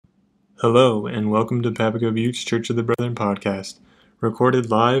Hello, and welcome to Papago Buttes Church of the Brethren podcast, recorded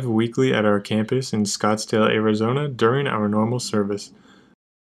live weekly at our campus in Scottsdale, Arizona during our normal service.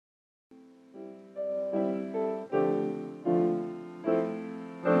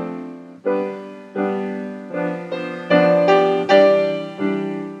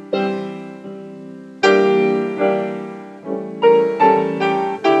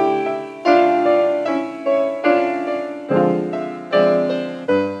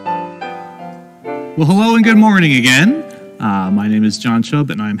 Well, hello and good morning again. My name is John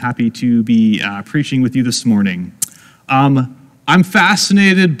Chubb, and I'm happy to be preaching with you this morning. I'm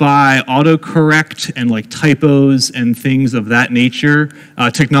fascinated by autocorrect and typos and things of that nature.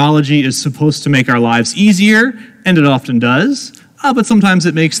 Technology is supposed to make our lives easier, and it often does. But sometimes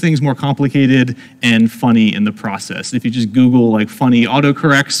it makes things more complicated and funny in the process. If you just Google funny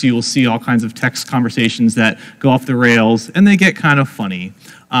autocorrects, you will see all kinds of text conversations that go off the rails, and they get kind of funny.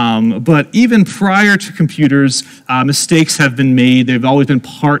 But even prior to computers, mistakes have been made. They've always been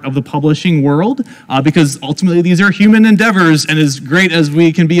part of the publishing world because ultimately these are human endeavors, and as great as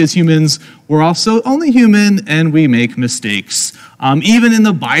we can be as humans, we're also only human and we make mistakes. Even in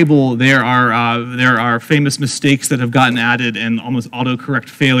the Bible, there are famous mistakes that have gotten added and almost autocorrect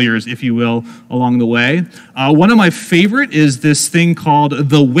failures, if you will, along the way. One of my favorite is this thing called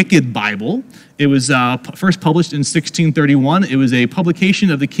the Wicked Bible. It was first published in 1631. It was a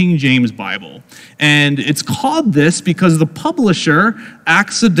publication of the King James Bible. And it's called this because the publisher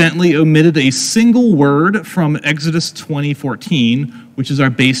accidentally omitted a single word from Exodus 20:14, which is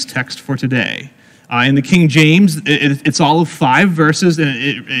our base text for today. In the King James, it's all of 5 verses, and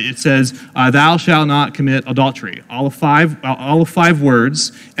it says, "Thou shalt not commit adultery." All of five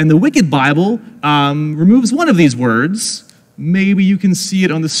words. And the Wicked Bible removes one of these words. Maybe you can see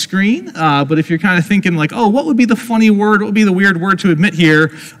it on the screen, but if you're kind of thinking what would be the funny word, what would be the weird word to admit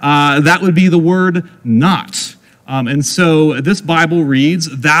here, that would be the word not. And so this Bible reads,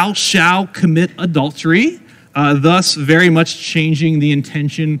 "Thou shalt commit adultery," thus very much changing the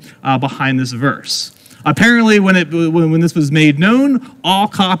intention behind this verse. Apparently, when this was made known, all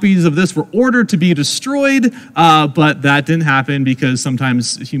copies of this were ordered to be destroyed, but that didn't happen because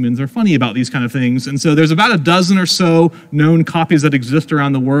sometimes humans are funny about these kind of things. And so there's about a dozen or so known copies that exist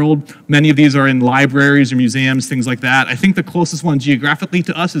around the world. Many of these are in libraries or museums, things like that. I think the closest one geographically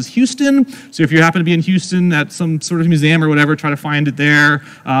to us is Houston. So if you happen to be in Houston at some sort of museum or whatever, try to find it there.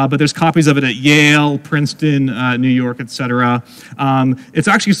 But there's copies of it at Yale, Princeton, New York, etc. It's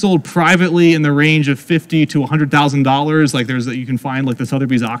actually sold privately in the range of $50,000 to $100,000. You can find the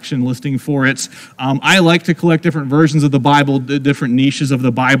Sotheby's auction listing for it. I like to collect different versions of the Bible, different niches of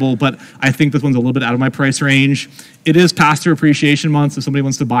the Bible, but I think this one's a little bit out of my price range. It is Pastor Appreciation Month, so if somebody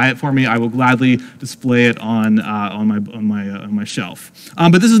wants to buy it for me, I will gladly display it on my shelf.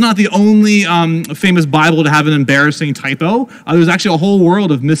 But this is not the only famous Bible to have an embarrassing typo. There's actually a whole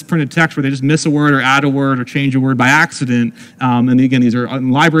world of misprinted text where they just miss a word or add a word or change a word by accident. And again, these are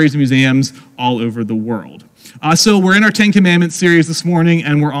in libraries and museums all over the world. So we're in our 10 Commandments series this morning,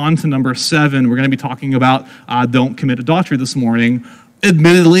 and we're on to number 7. We're going to be talking about don't commit adultery this morning.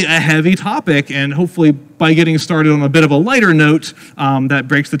 Admittedly, a heavy topic, and hopefully by getting started on a bit of a lighter note, that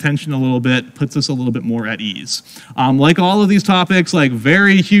breaks the tension a little bit, puts us a little bit more at ease. Like all of these topics,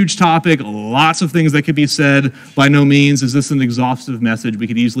 very huge topic, lots of things that could be said. By no means is this an exhaustive message. We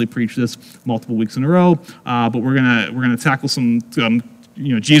could easily preach this multiple weeks in a row, but we're gonna tackle some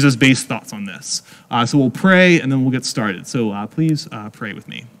Jesus-based thoughts on this. So we'll pray, and then we'll get started. So please pray with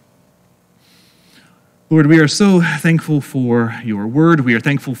me. Lord, we are so thankful for your word. We are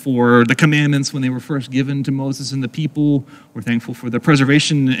thankful for the commandments when they were first given to Moses and the people. We're thankful for the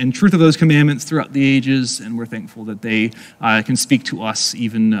preservation and truth of those commandments throughout the ages, and we're thankful that they can speak to us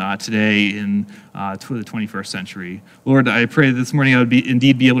even today in the 21st century. Lord, I pray that this morning I would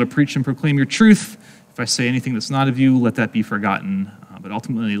indeed be able to preach and proclaim your truth. If I say anything that's not of you, let that be forgotten. But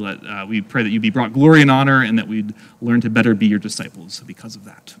ultimately, we pray that you be brought glory and honor, and that we'd learn to better be your disciples because of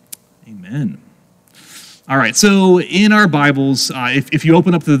that. Amen. All right, so in our Bibles, if you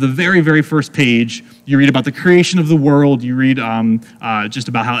open up to the very, very first page, you read about the creation of the world. You read just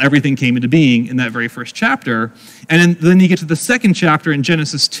about how everything came into being in that very first chapter. And then you get to the second chapter in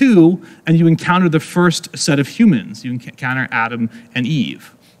Genesis 2, and you encounter the first set of humans. You encounter Adam and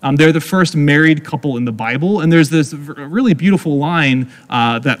Eve. They're the first married couple in the Bible, and there's this really beautiful line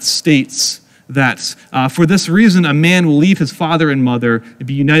that states that for this reason a man will leave his father and mother and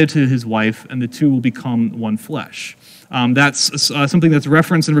be united to his wife, and the two will become one flesh. That's something that's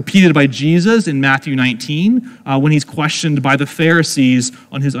referenced and repeated by Jesus in Matthew 19 when he's questioned by the Pharisees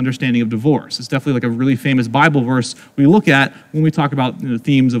on his understanding of divorce. It's definitely like a really famous Bible verse we look at when we talk about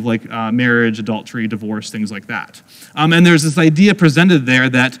themes of like marriage, adultery, divorce, things like that. And there's this idea presented there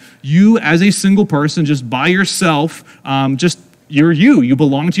that you as a single person, just by yourself, you're you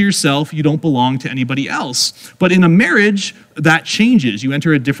belong to yourself, you don't belong to anybody else. But in a marriage, that changes. You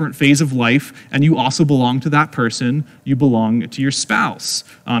enter a different phase of life, and you also belong to that person. You belong to your spouse.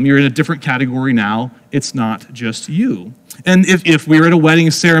 You're in a different category now. It's not just you. And if we were at a wedding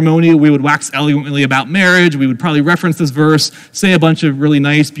ceremony, we would wax eloquently about marriage. We would probably reference this verse, say a bunch of really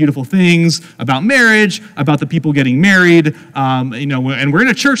nice, beautiful things about marriage, about the people getting married. And we're in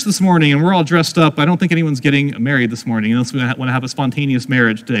a church this morning, and we're all dressed up. I don't think anyone's getting married this morning, unless we want to have a spontaneous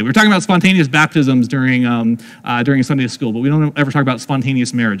marriage today. We were talking about spontaneous baptisms during Sunday school, but we don't ever talk about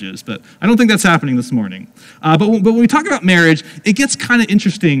spontaneous marriages. But I don't think that's happening this morning. But when we talk about marriage, it gets kind of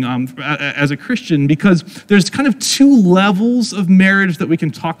interesting as a Christian, because there's kind of two levels of marriage that we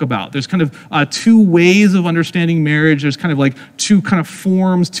can talk about. There's kind of two ways of understanding marriage. There's kind of like two kind of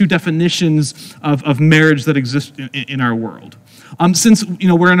forms, two definitions of marriage that exist in our world. Since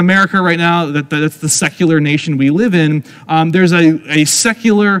we're in America right now, that's the secular nation we live in, there's a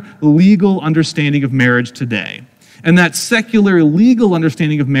secular legal understanding of marriage today. And that secular legal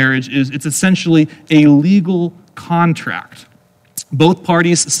understanding of marriage it's essentially a legal contract. Both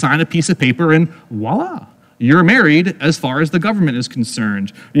parties sign a piece of paper and voila, you're married as far as the government is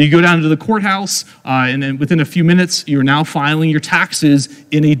concerned. You go down to the courthouse, and then within a few minutes, you're now filing your taxes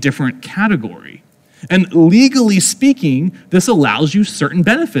in a different category. And legally speaking, this allows you certain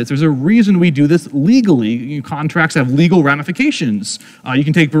benefits. There's a reason we do this legally. Contracts have legal ramifications. You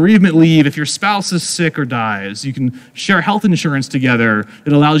can take bereavement leave if your spouse is sick or dies. You can share health insurance together.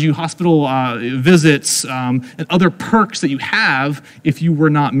 It allows you hospital visits and other perks that you have if you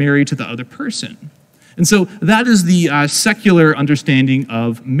were not married to the other person. And so that is the secular understanding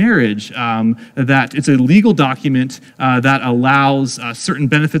of marriage, that it's a legal document that allows certain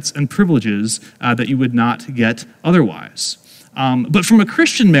benefits and privileges that you would not get otherwise. But from a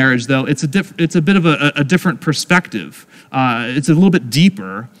Christian marriage, though, it's a bit of a different perspective. It's a little bit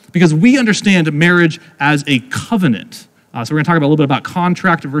deeper, because we understand marriage as a covenant. So we're going to talk about a little bit about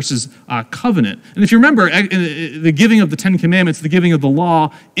contract versus covenant. And if you remember, the giving of the Ten Commandments, the giving of the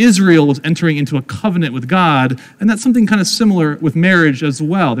law, Israel was entering into a covenant with God, and that's something kind of similar with marriage as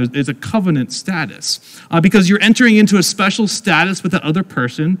well. There's a covenant status. Because you're entering into a special status with that other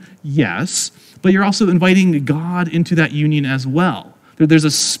person, yes, but you're also inviting God into that union as well. There's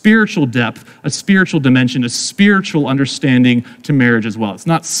a spiritual depth, a spiritual dimension, a spiritual understanding to marriage as well. It's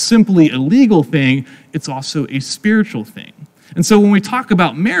not simply a legal thing, it's also a spiritual thing. And so when we talk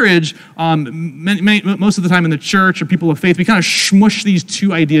about marriage, most of the time in the church or people of faith, we kind of smush these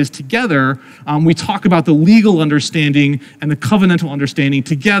two ideas together. We talk about the legal understanding and the covenantal understanding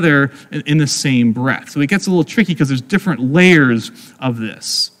together in the same breath. So it gets a little tricky because there's different layers of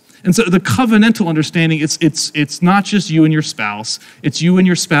this. And so the covenantal understanding, it's not just you and your spouse, it's you and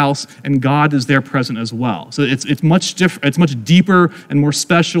your spouse, and God is there present as well. So it's much deeper and more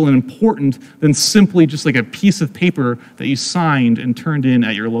special and important than simply just like a piece of paper that you signed and turned in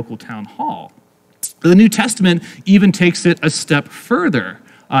at your local town hall. The New Testament even takes it a step further.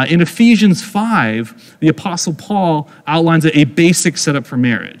 In Ephesians 5, the Apostle Paul outlines a basic setup for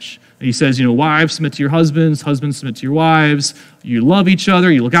marriage. He says, wives, submit to your husbands, husbands, submit to your wives. You love each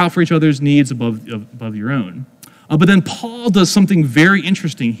other, you look out for each other's needs above your own. But then Paul does something very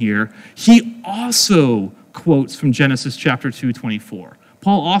interesting here. He also quotes from Genesis chapter 2:24.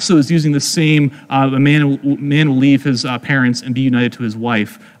 Paul also is using the same a man will leave his parents and be united to his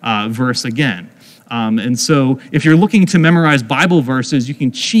wife verse again. And so if you're looking to memorize Bible verses, you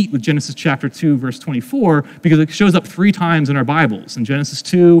can cheat with Genesis chapter 2, verse 24, because it shows up 3 times in our Bibles, in Genesis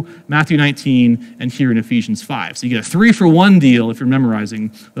 2, Matthew 19, and here in Ephesians 5. So you get a 3-for-1 deal if you're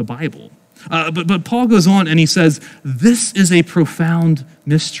memorizing the Bible. But Paul goes on and he says, this is a profound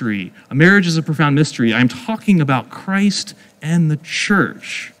mystery. A marriage is a profound mystery. I'm talking about Christ and the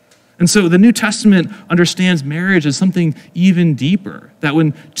church. And so the New Testament understands marriage as something even deeper, that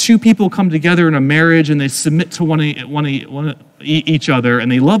when two people come together in a marriage and they submit to each other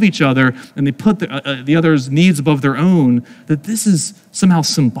and they love each other and they put the other's needs above their own, that this is somehow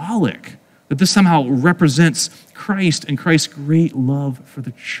symbolic, that this somehow represents Christ and Christ's great love for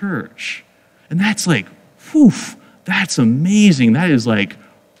the church. And that's like, whew, that's amazing. That is like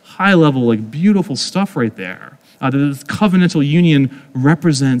high-level, like beautiful stuff right there. This covenantal union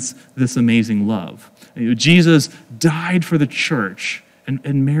represents this amazing love. Jesus died for the church,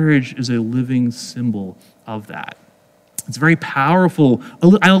 and marriage is a living symbol of that. It's very powerful.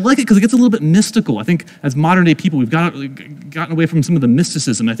 I like it because it gets a little bit mystical. I think as modern day people, we've gotten away from some of the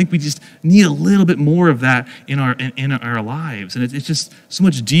mysticism. I think we just need a little bit more of that in our lives. And it's just so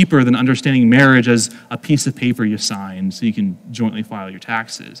much deeper than understanding marriage as a piece of paper you sign so you can jointly file your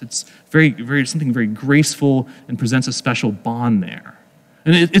taxes. It's something very graceful and presents a special bond there.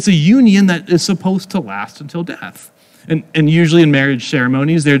 And it's a union that is supposed to last until death. And usually in marriage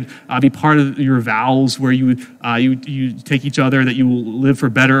ceremonies, there'd be part of your vows where you take each other that you will live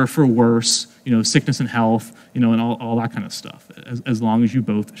for better or for worse, sickness and health, and all that kind of stuff, as long as you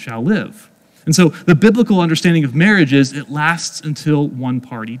both shall live. And so the biblical understanding of marriage is it lasts until one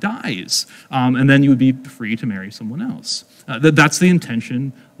party dies, and then you would be free to marry someone else. That's the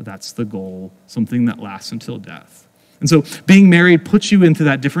intention, that's the goal, something that lasts until death. And so being married puts you into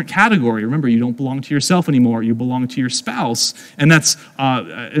that different category. Remember, you don't belong to yourself anymore. You belong to your spouse. And that's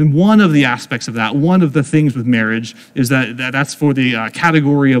and one of the aspects of that, one of the things with marriage is that's for the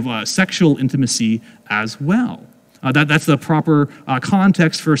category of sexual intimacy as well. That's the proper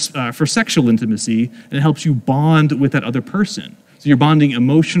context for sexual intimacy, and it helps you bond with that other person. So you're bonding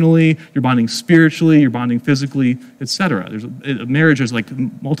emotionally, you're bonding spiritually, you're bonding physically, etc. Marriage has like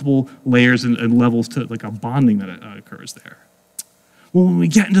multiple layers and levels to like a bonding that occurs there. Well, when we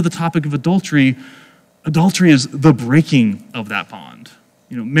get into the topic of adultery is the breaking of that bond.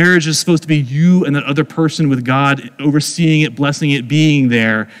 Marriage is supposed to be you and that other person with God overseeing it, blessing it, being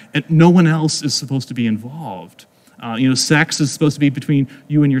there, and no one else is supposed to be involved. Sex is supposed to be between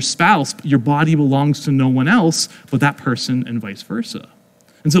you and your spouse. Your body belongs to no one else but that person and vice versa.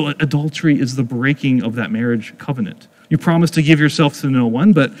 And so adultery is the breaking of that marriage covenant. You promise to give yourself to no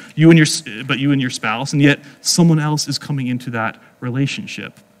one but you and your spouse, and yet someone else is coming into that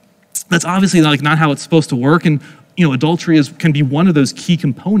relationship. That's obviously not how it's supposed to work, and adultery can be one of those key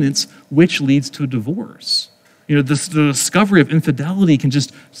components which leads to a divorce. The discovery of infidelity can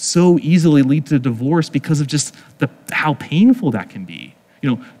just so easily lead to divorce because of just how painful that can be.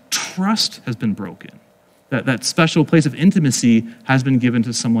 Trust has been broken. That special place of intimacy has been given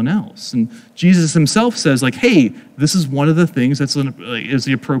to someone else. And Jesus himself says, hey, this is one of the things is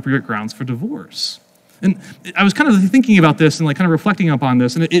the appropriate grounds for divorce. And I was kind of thinking about this and kind of reflecting upon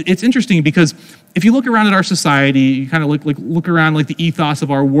this, and it's interesting because if you look around at our society, you kind of look around the ethos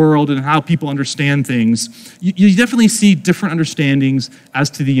of our world and how people understand things, you definitely see different understandings as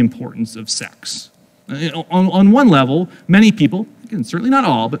to the importance of sex. On one level, many people, again, certainly not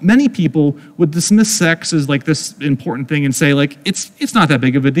all, but many people would dismiss sex as this important thing and say it's not that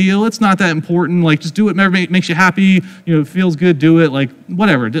big of a deal, it's not that important, just do it, whatever makes you happy, feels good, do it,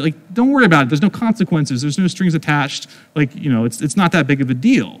 whatever, don't worry about it, there's no consequences, there's no strings attached, it's not that big of a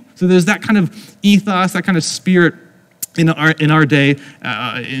deal. So there's that kind of ethos, that kind of spirit in our day,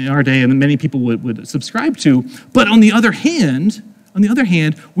 and many people would subscribe to. But on the other hand,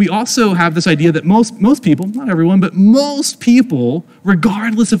 we also have this idea that most people, not everyone, but most people,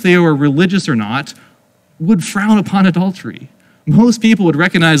 regardless if they are religious or not, would frown upon adultery. Most people would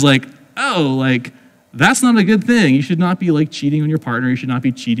recognize that's not a good thing. You should not be cheating on your partner. You should not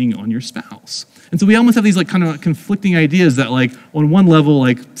be cheating on your spouse. And so we almost have these kind of conflicting ideas that on one level,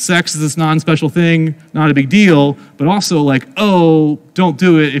 sex is this non-special thing, not a big deal, but also don't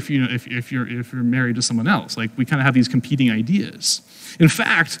do it if you're married to someone else. We kind of have these competing ideas. In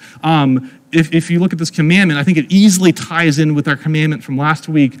fact, if you look at this commandment, I think it easily ties in with our commandment from last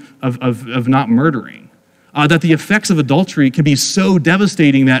week of not murdering. That the effects of adultery can be so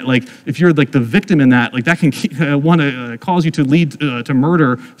devastating that, if you're the victim in that, that can want to cause you to lead to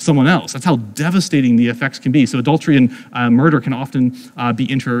murder someone else. That's how devastating the effects can be. So adultery and murder can often be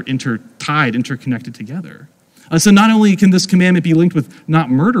interconnected together. So not only can this commandment be linked with not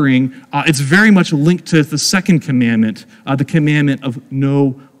murdering, it's very much linked to the second commandment, the commandment of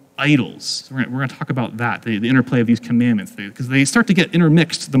no idols. We're going to talk about that, the interplay of these commandments, because they start to get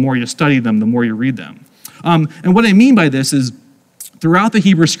intermixed the more you study them, the more you read them. And what I mean by this is throughout the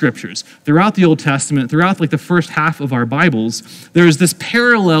Hebrew Scriptures, throughout the Old Testament, throughout the first half of our Bibles, there is this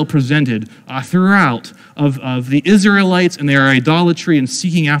parallel presented throughout of the Israelites and their idolatry and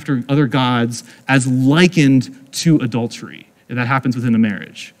seeking after other gods as likened to adultery. That happens within a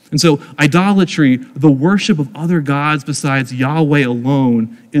marriage. And so idolatry, the worship of other gods besides Yahweh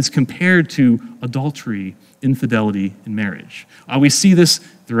alone, is compared to adultery, infidelity in marriage. We see this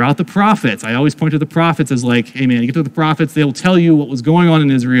throughout the prophets. I always point to the prophets as hey man, you get to the prophets, they will tell you what was going on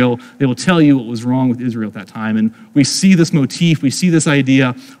in Israel. They will tell you what was wrong with Israel at that time. And we see this motif, we see this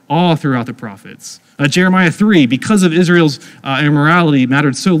idea all throughout the prophets. Jeremiah 3, because of Israel's immorality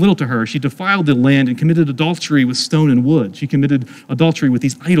mattered so little to her, she defiled the land and committed adultery with stone and wood. She committed adultery with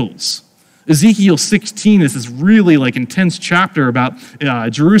these idols. Ezekiel 16 is this really like intense chapter about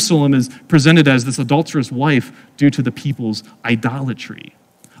Jerusalem is presented as this adulterous wife due to the people's idolatry.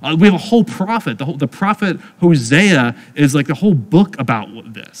 We have a whole prophet. The prophet Hosea is like the whole book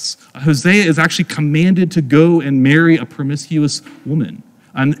about this. Hosea is actually commanded to go and marry a promiscuous woman.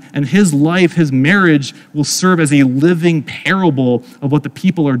 And his life, his marriage, will serve as a living parable of what the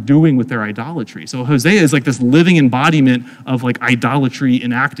people are doing with their idolatry. So Hosea is like this living embodiment of like idolatry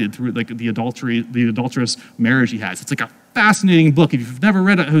enacted through like the adulterous marriage he has. It's like a fascinating book. If you've never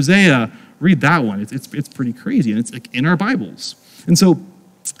read Hosea, read that one. It's pretty crazy, and it's like in our Bibles. And so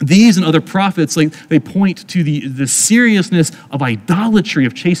these and other prophets, like they point to the seriousness of idolatry,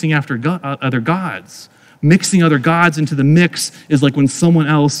 of chasing after other gods. Mixing other gods into the mix is like when someone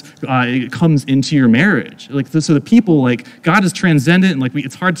else comes into your marriage. Like so, the people, like God is transcendent, and like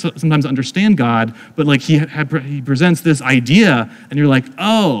it's hard to sometimes understand God, but like he presents this idea, and you're like,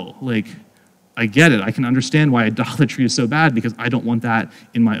 oh, like I get it. I can understand why idolatry is so bad because I don't want that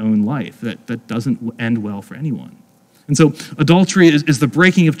in my own life. That doesn't end well for anyone. And so adultery is the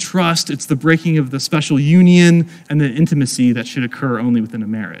breaking of trust. It's the breaking of the special union and the intimacy that should occur only within a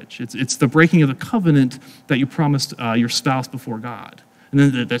marriage. It's the breaking of the covenant that you promised your spouse before God. And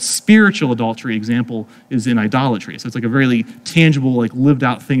then the spiritual adultery example is in idolatry. So it's like a very tangible, like lived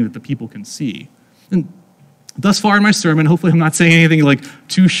out thing that the people can see. And thus far in my sermon, hopefully I'm not saying anything like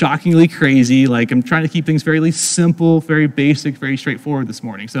too shockingly crazy. Like I'm trying to keep things fairly simple, very basic, very straightforward this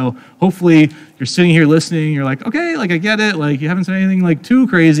morning. So hopefully you're sitting here listening, you're like, okay, like I get it. Like you haven't said anything like too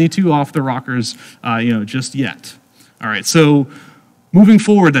crazy, too off the rockers, just yet. All right, so moving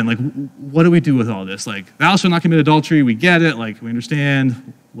forward then, like what do we do with all this? Like thou shalt not commit adultery, we get it, like we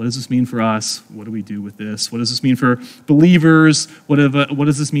understand. What does this mean for us? What do we do with this? What does this mean for believers? What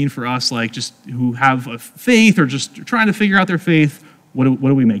does this mean for us, like just who have a faith or just trying to figure out their faith? What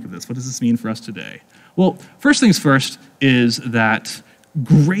do we make of this? What does this mean for us today? Well, first things first is that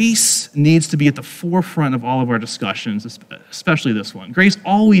grace needs to be at the forefront of all of our discussions, especially this one. Grace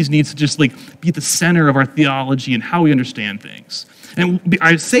always needs to just like be at the center of our theology and how we understand things. And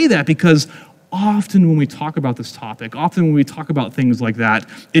I say that because often when we talk about this topic, often when we talk about things like that,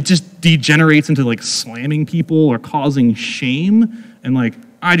 it just degenerates into like slamming people or causing shame. And like,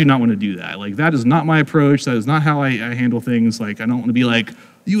 I do not want to do that. Like, that is not my approach. That is not how I handle things. Like, I don't want to be like,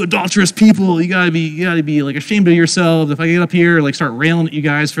 you adulterous people, you gotta be like ashamed of yourselves. If I get up here, like start railing at you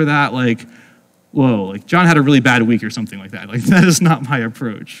guys for that, like, whoa, like John had a really bad week or something like that. Like that is not my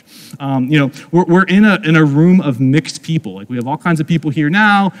approach. We're in a room of mixed people. Like we have all kinds of people here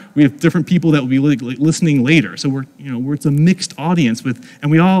now. We have different people that will be listening later. So it's a mixed audience and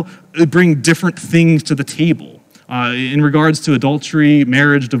we all bring different things to the table. In regards to adultery,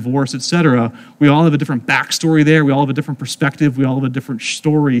 marriage, divorce, etc., we all have a different backstory there. We all have a different perspective. We all have a different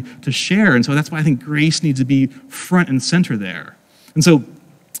story to share. And so that's why I think grace needs to be front and center there. And so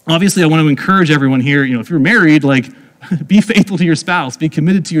obviously, I want to encourage everyone here, if you're married, like, be faithful to your spouse, be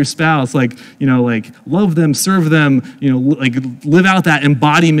committed to your spouse, like love them, serve them, like live out that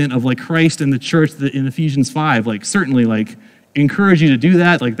embodiment of like Christ and the church in Ephesians 5, like certainly like encourage you to do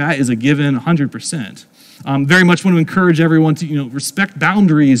that. Like that is a given 100%. Very much want to encourage everyone to, respect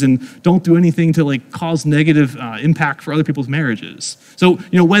boundaries and don't do anything to like cause negative impact for other people's marriages. So,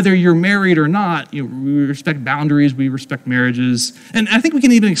 whether you're married or not, we respect boundaries, we respect marriages. And I think we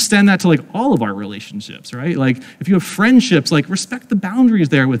can even extend that to like all of our relationships, right? Like if you have friendships, like respect the boundaries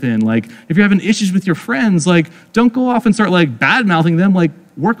there within. Like if you're having issues with your friends, like don't go off and start like bad-mouthing them, like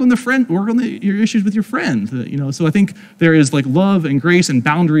work on your issues with your friends, So I think there is like love and grace and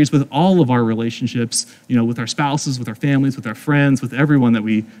boundaries with all of our relationships, with our spouses, with our families, with our friends, with everyone that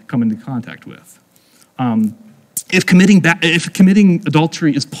we come into contact with. If committing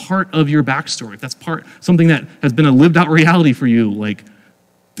adultery is part of your backstory, if that's something that has been a lived out reality for you, like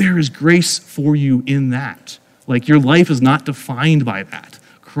there is grace for you in that. Like your life is not defined by that.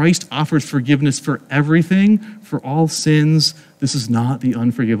 Christ offers forgiveness for everything, for all sins. This is not the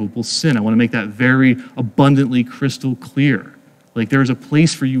unforgivable sin. I want to make that very abundantly crystal clear. Like there is a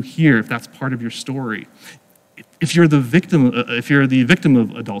place for you here if that's part of your story. If you're the victim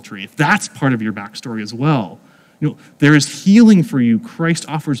of adultery, if that's part of your backstory as well, there is healing for you. Christ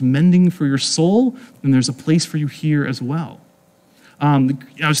offers mending for your soul, and there's a place for you here as well. I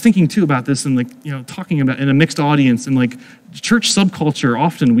was thinking too about this and talking about in a mixed audience and like church subculture,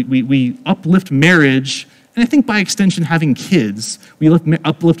 often we uplift marriage And I think by extension, having kids, we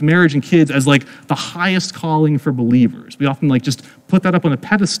uplift marriage and kids as like the highest calling for believers. We often like just put that up on a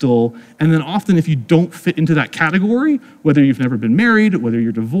pedestal, and then often if you don't fit into that category, whether you've never been married, whether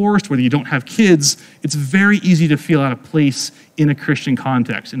you're divorced, whether you don't have kids, it's very easy to feel out of place in a Christian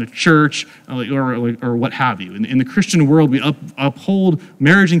context, in a church, or what have you. In the Christian world, we uphold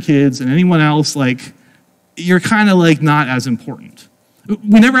marriage and kids, and anyone else, like, you're kind of like not as important.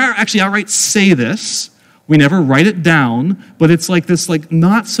 We never actually outright say this. We never write it down, but it's like this like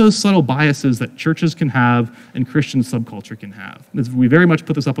not so subtle biases that churches can have and Christian subculture can have. We very much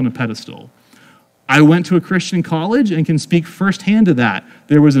put this up on a pedestal. I went to a Christian college and can speak firsthand to that.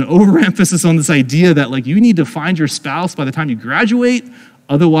 There was an overemphasis on this idea that like you need to find your spouse by the time you graduate,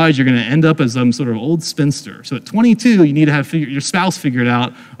 otherwise you're going to end up as some sort of old spinster. So at 22, you need to have your spouse figured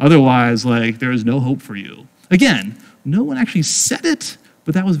out, otherwise like there is no hope for you. Again, no one actually said it,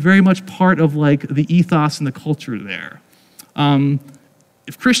 but that was very much part of like the ethos and the culture there.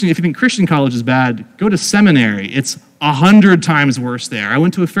 If you think Christian college is bad, go to seminary. It's 100 times worse there. I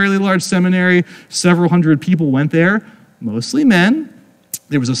went to a fairly large seminary. Several hundred people went there, mostly men.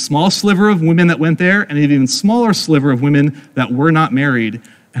 There was a small sliver of women that went there, and an even smaller sliver of women that were not married.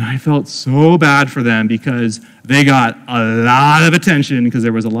 And I felt so bad for them because they got a lot of attention because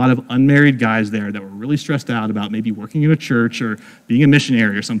there was a lot of unmarried guys there that were really stressed out about maybe working in a church or being a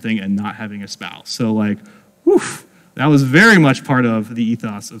missionary or something and not having a spouse. So like, that was very much part of the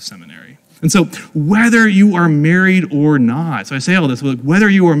ethos of seminary. And so whether you are married or not, so I say all this, like, whether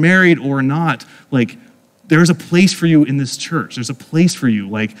you are married or not, like, there's a place for you in this church. There's a place for you.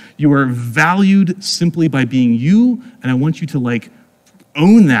 Like, you are valued simply by being you, and I want you to like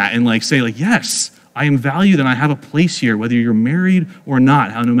own that and like say like, yes, I am valued and I have a place here, whether you're married or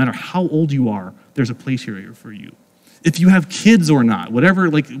not. No matter how old you are, there's a place here for you. If you have kids or not, whatever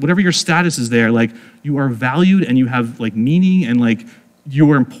your status is there, like you are valued and you have like meaning and like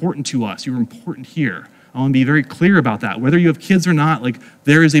you are important to us. You are important here. I want to be very clear about that. Whether you have kids or not, like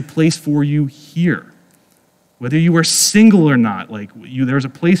there is a place for you here. Whether you are single or not, like there's a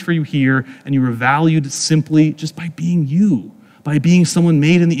place for you here, and you are valued simply just by being you. By being someone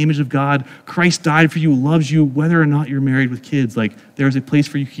made in the image of God. Christ died for you, loves you, whether or not you're married with kids. Like, there's a place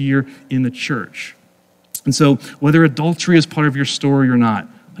for you here in the church. And so, whether adultery is part of your story or not,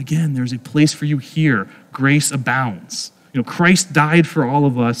 again, there's a place for you here. Grace abounds. Christ died for all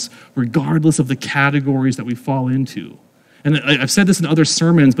of us, regardless of the categories that we fall into. And I've said this in other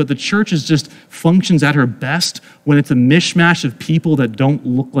sermons, but the church just functions at her best when it's a mishmash of people that don't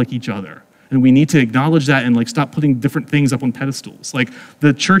look like each other. And we need to acknowledge that and like stop putting different things up on pedestals. Like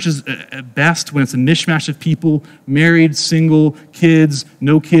the church is at best when it's a mishmash of people, married, single, kids,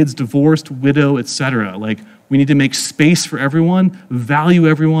 no kids, divorced, widow, etc. Like we need to make space for everyone, value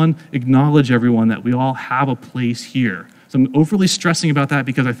everyone, acknowledge everyone, that we all have a place here. So I'm overly stressing about that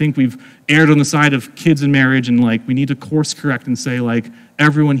because I think we've erred on the side of kids and marriage, and like we need to course correct and say like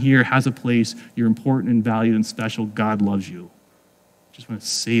everyone here has a place. You're important and valued and special. God loves you. Just want to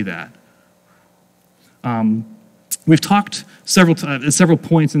say that. We've talked several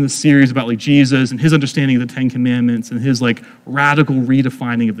points in this series about like Jesus and his understanding of the Ten Commandments and his like radical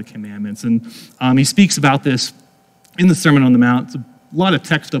redefining of the commandments. And he speaks about this in the Sermon on the Mount. It's a lot of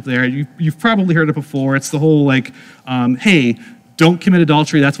text up there. You've probably heard it before. It's the whole like, hey, don't commit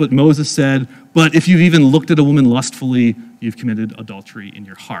adultery. That's what Moses said. But if you've even looked at a woman lustfully, you've committed adultery in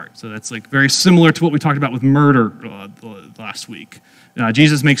your heart. So that's like very similar to what we talked about with murder last week.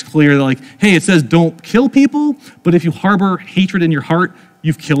 Jesus makes clear that like, hey, it says don't kill people, but if you harbor hatred in your heart,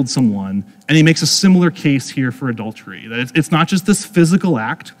 you've killed someone. And he makes a similar case here for adultery. That it's not just this physical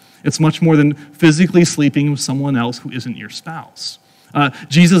act. It's much more than physically sleeping with someone else who isn't your spouse.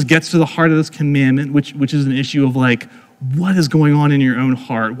 Jesus gets to the heart of this commandment, which is an issue of like, what is going on in your own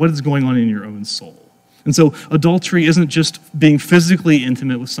heart? What is going on in your own soul? And so adultery isn't just being physically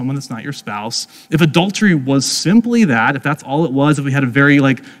intimate with someone that's not your spouse. If adultery was simply that, if that's all it was, if we had a very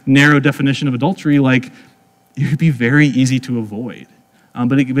like narrow definition of adultery, like it would be very easy to avoid.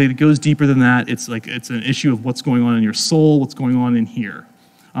 But it goes deeper than that. It's an issue of what's going on in your soul, what's going on in here.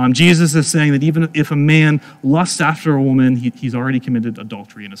 Jesus is saying that even if a man lusts after a woman, he's already committed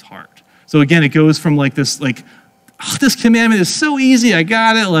adultery in his heart. So again, it goes from like this like, oh, this commandment is so easy, I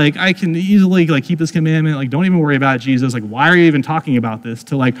got it, like I can easily like keep this commandment, like don't even worry about it, Jesus, like why are you even talking about this?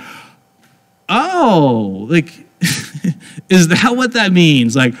 To like, oh, like is that what that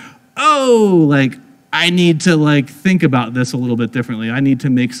means? Like, oh, like I need to like think about this a little bit differently. I need to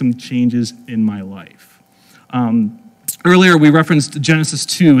make some changes in my life. Earlier, we referenced Genesis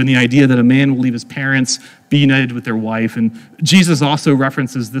 2 and the idea that a man will leave his parents, be united with their wife. And Jesus also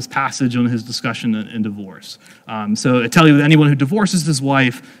references this passage on his discussion in divorce. So I tell you that anyone who divorces his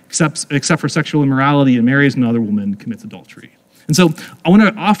wife, except for sexual immorality, and marries another woman, commits adultery. And so I want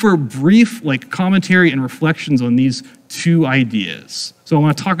to offer brief commentary and reflections on these two ideas. So I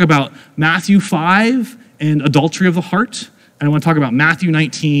want to talk about Matthew 5 and adultery of the heart. And I want to talk about Matthew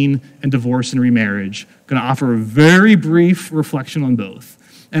 19 and divorce and remarriage. I'm going to offer a very brief reflection on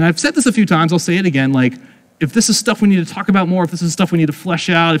both. And I've said this a few times, I'll say it again, if this is stuff we need to talk about more, if this is stuff we need to flesh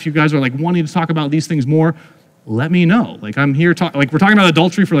out, if you guys are wanting to talk about these things more, let me know. I'm here, we're talking about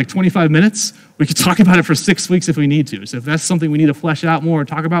adultery for 25 minutes. We could talk about it for 6 weeks if we need to. So if that's something we need to flesh out more or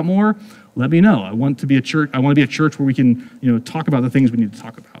talk about more, let me know. I want to be a church where we can, talk about the things we need to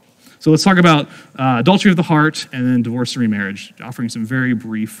talk about. So let's talk about adultery of the heart and then divorce and remarriage, offering some very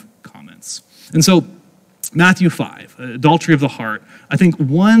brief comments. And so Matthew 5, adultery of the heart. I think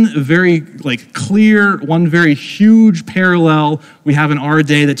one very clear, one very huge parallel we have in our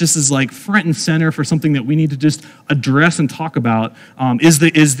day that just is front and center for something that we need to just address and talk about is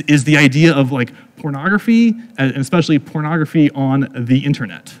the idea of pornography, and especially pornography on the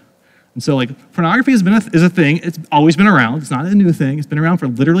internet. And so pornography is a thing. It's always been around. It's not a new thing. It's been around for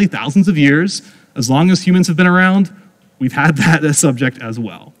literally thousands of years. As long as humans have been around, we've had that as subject as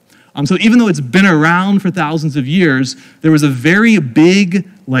well. So even though it's been around for thousands of years, there was a very big,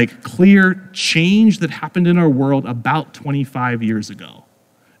 clear change that happened in our world about 25 years ago.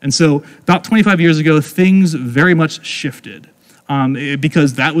 And so about 25 years ago, things very much shifted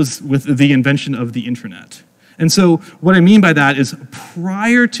because that was with the invention of the internet. And so what I mean by that is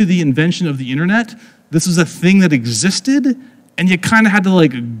prior to the invention of the internet, this was a thing that existed, and you kind of had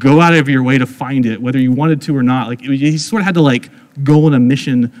to go out of your way to find it, whether you wanted to or not. You sort of had to go on a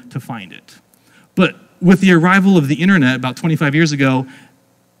mission to find it. But with the arrival of the internet about 25 years ago,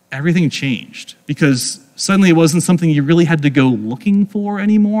 everything changed because suddenly it wasn't something you really had to go looking for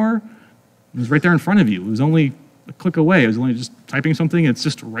anymore. It was right there in front of you. It was only a click away. It was only just typing something. It's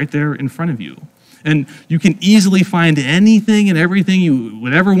just right there in front of you. And you can easily find anything and everything you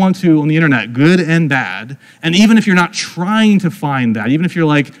would ever want to on the internet, good and bad. And even if you're not trying to find that, even if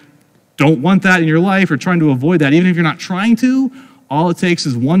you're don't want that in your life or trying to avoid that, even if you're not trying to, all it takes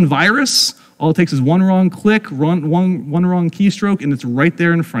is one virus, all it takes is one wrong click, one wrong keystroke, and it's right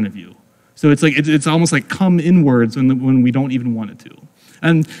there in front of you. So it's almost come inwards when we don't even want it to.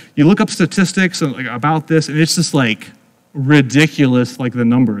 And you look up statistics about this, and it's just ridiculous, the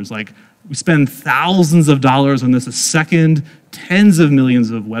numbers. We spend thousands of dollars on this a second, tens of millions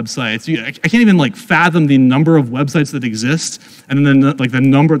of websites. I can't even fathom the number of websites that exist, and then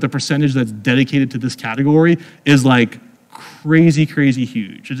the percentage that's dedicated to this category is crazy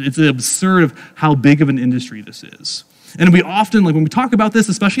huge. It's absurd of how big of an industry this is. And we often, when we talk about this,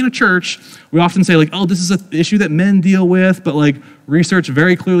 especially in a church, we often say oh, this is an issue that men deal with, but research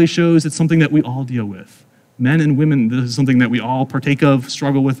very clearly shows it's something that we all deal with. Men and women, this is something that we all partake of,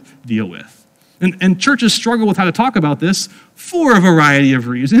 struggle with, deal with. And churches struggle with how to talk about this for a variety of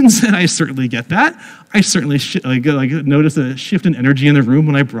reasons, and I certainly get that. I certainly noticed a shift in energy in the room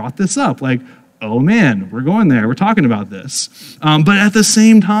when I brought this up. Oh man, we're going there, we're talking about this. But at the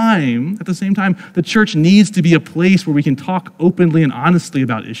same time, the church needs to be a place where we can talk openly and honestly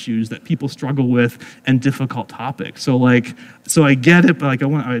about issues that people struggle with and difficult topics. So I get it, but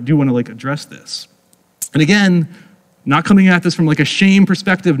I do want to address this. And again, not coming at this from a shame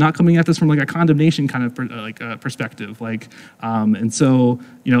perspective, not coming at this from a condemnation kind of perspective. And so,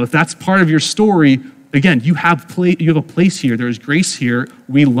 if that's part of your story, again, you have a place here. There is grace here.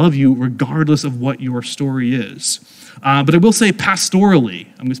 We love you regardless of what your story is. But I will say pastorally,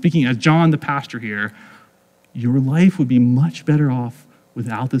 I'm speaking as John the pastor here, your life would be much better off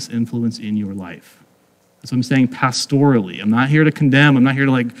without this influence in your life. So I'm saying pastorally. I'm not here to condemn. I'm not here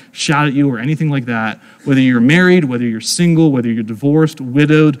to shout at you or anything like that. Whether you're married, whether you're single, whether you're divorced,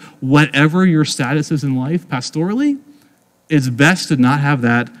 widowed, whatever your status is in life, pastorally, it's best to not have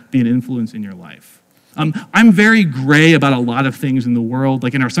that be an influence in your life. I'm very gray about a lot of things in the world.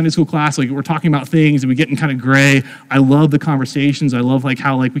 In our Sunday school class, we're talking about things and we get in kind of gray. I love the conversations. I love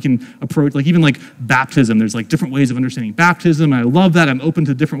how we can approach even baptism. There's different ways of understanding baptism. I love that. I'm open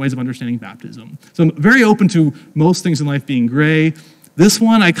to different ways of understanding baptism. So I'm very open to most things in life being gray. This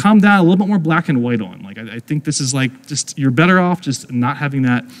one, I calm down a little bit more black and white on. I think this is just, you're better off just not having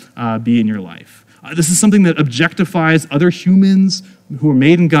that be in your life. This is something that objectifies other humans who are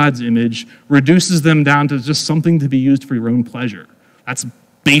made in God's image, reduces them down to just something to be used for your own pleasure. That's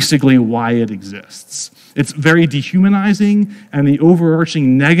basically why it exists. It's very dehumanizing, and the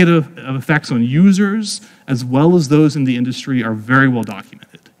overarching negative effects on users, as well as those in the industry, are very well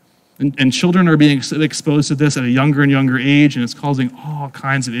documented. And children are being exposed to this at a younger and younger age, and it's causing all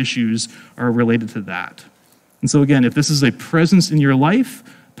kinds of issues are related to that. And so again, if this is a presence in your life,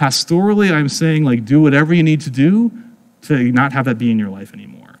 pastorally, I'm saying, like, do whatever you need to do to not have that be in your life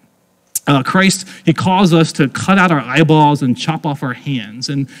anymore. Christ, he calls us to cut out our eyeballs and chop off our hands,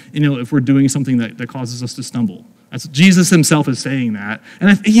 and if we're doing something that causes us to stumble. That's, Jesus himself is saying that.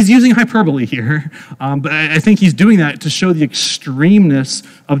 And he's using hyperbole here, but I think he's doing that to show the extremeness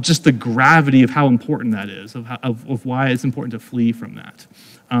of just the gravity of how important that is, of why it's important to flee from that.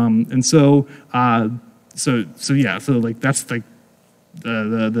 So that's like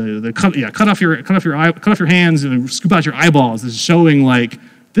cut off your hands and scoop out your eyeballs is showing, like,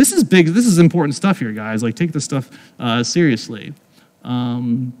 this is big, this is important stuff here, guys. Like, take this stuff seriously.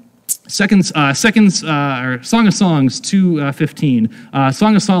 Song of Songs 2:15.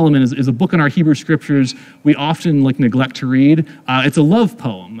 Song of Solomon is a book in our Hebrew scriptures we often neglect to read. It's a love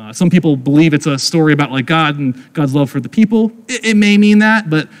poem. Some people believe it's a story about God and God's love for the people. It may mean that,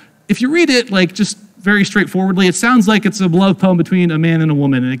 but if you read it just very straightforwardly, it sounds like it's a love poem between a man and a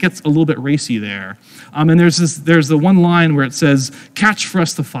woman, and it gets a little bit racy there. And there's the one line where it says, "Catch for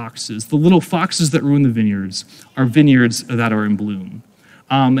us the foxes, the little foxes that ruin the vineyards, our vineyards that are in bloom."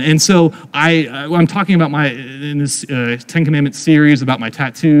 And so I'm talking about in this Ten Commandments series about my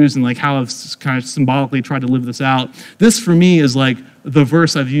tattoos and how I've kind of symbolically tried to live this out. This for me is the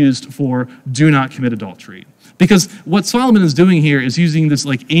verse I've used for do not commit adultery. Because what Solomon is doing here is using this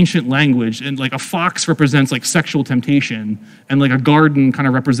ancient language, and a fox represents sexual temptation, and a garden kind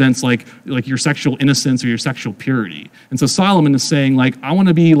of represents your sexual innocence or your sexual purity. And so Solomon is saying I want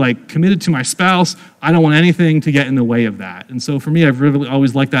to be committed to my spouse. I don't want anything to get in the way of that. And so for me, I've really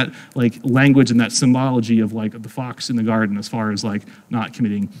always liked that language and that symbology of the fox in the garden as far as not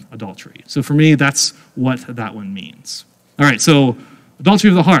committing adultery. So for me, that's what that one means. All right, so adultery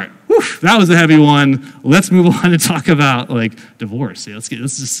of the heart. Whew, that was a heavy one. Let's move on and talk about divorce. Yeah, let's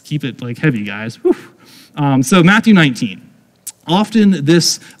just keep it heavy, guys. So Matthew 19. Often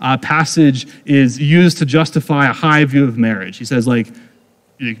this passage is used to justify a high view of marriage. He says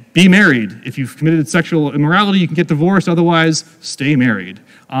be married. If you've committed sexual immorality, you can get divorced. Otherwise, stay married.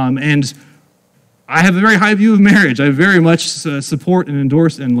 And I have a very high view of marriage. I very much support and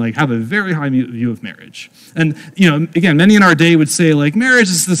endorse and have a very high view of marriage. And again, many in our day would say marriage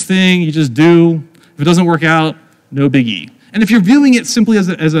is this thing you just do. If it doesn't work out, no biggie. And if you're viewing it simply as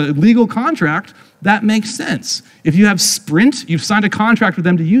a legal contract, that makes sense. If you have Sprint, you've signed a contract with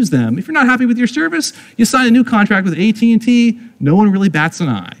them to use them. If you're not happy with your service, you sign a new contract with AT&T. No one really bats an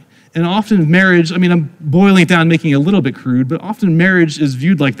eye. And often marriage, I'm boiling it down, making it a little bit crude, but often marriage is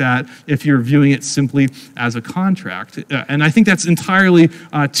viewed like that if you're viewing it simply as a contract. And I think that's entirely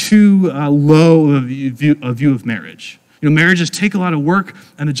too low a view of marriage. Marriages take a lot of work,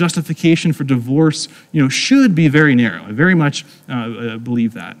 and the justification for divorce, should be very narrow. I very much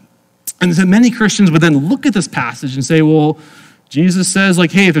believe that. And so many Christians would then look at this passage and say, well, Jesus says,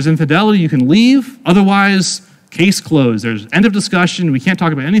 hey, if there's infidelity, you can leave. Otherwise, case closed. There's end of discussion. We can't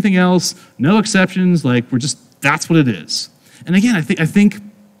talk about anything else. No exceptions. That's what it is. And again, I think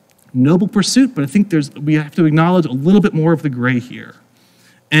noble pursuit, but I think we have to acknowledge a little bit more of the gray here.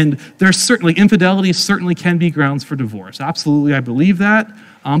 And there's certainly, infidelity certainly can be grounds for divorce. Absolutely, I believe that.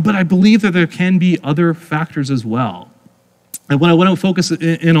 But I believe that there can be other factors as well. And what I want to focus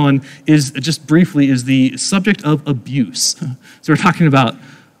in on is just briefly is the subject of abuse. So we're talking about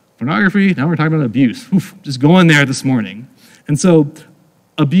pornography, now we're talking about abuse. Just going there this morning. And so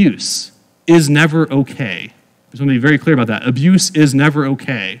abuse is never okay. I just want to be very clear about that. Abuse is never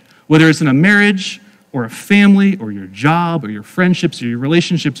okay. Whether it's in a marriage or a family or your job or your friendships or your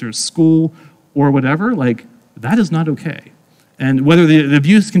relationships or school or whatever, that is not okay. And whether the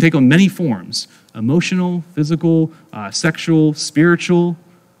abuse can take on many forms, emotional, physical, sexual, spiritual,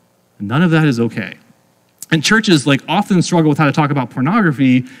 none of that is okay. And churches often struggle with how to talk about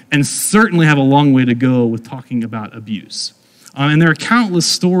pornography and certainly have a long way to go with talking about abuse. And there are countless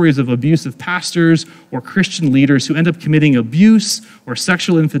stories of abusive pastors or Christian leaders who end up committing abuse or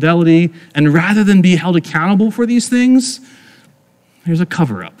sexual infidelity, and rather than be held accountable for these things, there's a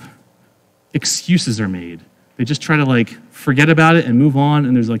cover-up. Excuses are made. They just try to forget about it and move on,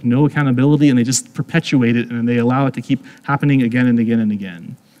 and there's no accountability, and they just perpetuate it, and they allow it to keep happening again and again and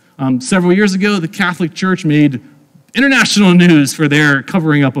again. Several years ago, the Catholic Church made international news for their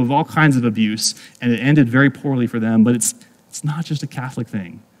covering up of all kinds of abuse, and it ended very poorly for them, but it's not just a Catholic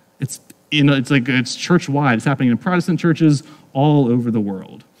thing. It's it's church-wide. It's happening in Protestant churches all over the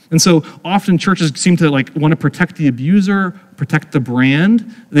world. And so often churches seem to want to protect the abuser, protect the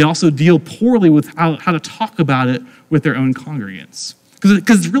brand. They also deal poorly with how to talk about it with their own congregants.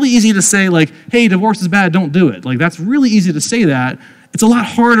 Because it's really easy to say, hey, divorce is bad, don't do it. That's really easy to say that. It's a lot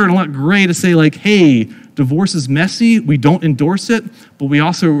harder and a lot gray to say, hey, divorce is messy, we don't endorse it, but we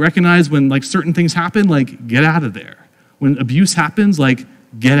also recognize when certain things happen, get out of there. When abuse happens,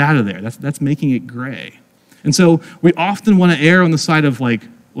 get out of there. That's making it gray. And so we often want to err on the side of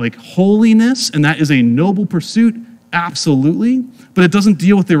holiness, and that is a noble pursuit, absolutely, but it doesn't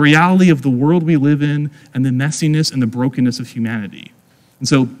deal with the reality of the world we live in and the messiness and the brokenness of humanity. And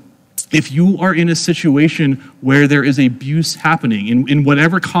so if you are in a situation where there is abuse happening, in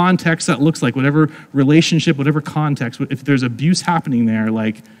whatever context that looks like, whatever relationship, whatever context, if there's abuse happening there,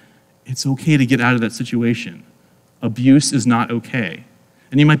 it's okay to get out of that situation. Abuse is not okay.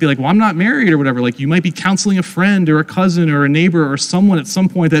 And you might be well, I'm not married or whatever. You might be counseling a friend or a cousin or a neighbor or someone at some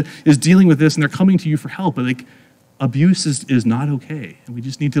point that is dealing with this and they're coming to you for help. But abuse is not okay. And we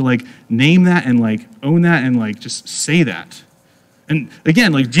just need to name that and own that and just say that. And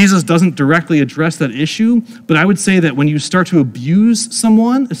again, Jesus doesn't directly address that issue, but I would say that when you start to abuse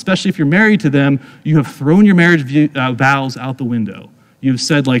someone, especially if you're married to them, you have thrown your marriage vows out the window. You've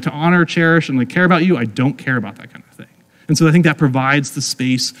said to honor, cherish, and care about you. I don't care about that kind of thing. And so I think that provides the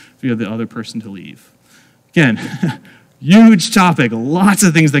space for the other person to leave. Again, huge topic, lots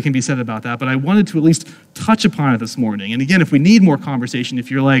of things that can be said about that, but I wanted to at least touch upon it this morning. And again, if we need more conversation,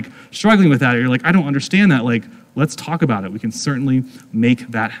 if you're struggling with that, or you're I don't understand that, let's talk about it. We can certainly make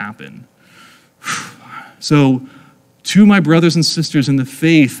that happen. So to my brothers and sisters in the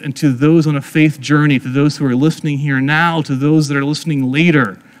faith, and to those on a faith journey, to those who are listening here now, to those that are listening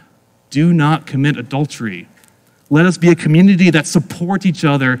later, do not commit adultery. Let us be a community that supports each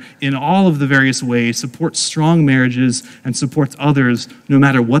other in all of the various ways, supports strong marriages, and supports others no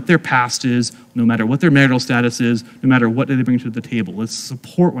matter what their past is, no matter what their marital status is, no matter what they bring to the table. Let's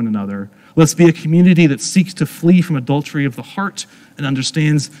support one another. Let's be a community that seeks to flee from adultery of the heart and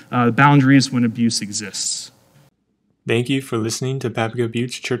understands boundaries when abuse exists. Thank you for listening to Papago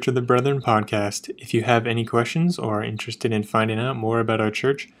Buttes Church of the Brethren podcast. If you have any questions or are interested in finding out more about our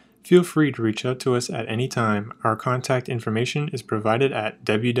church, feel free to reach out to us at any time. Our contact information is provided at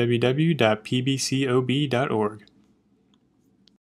www.pbcob.org.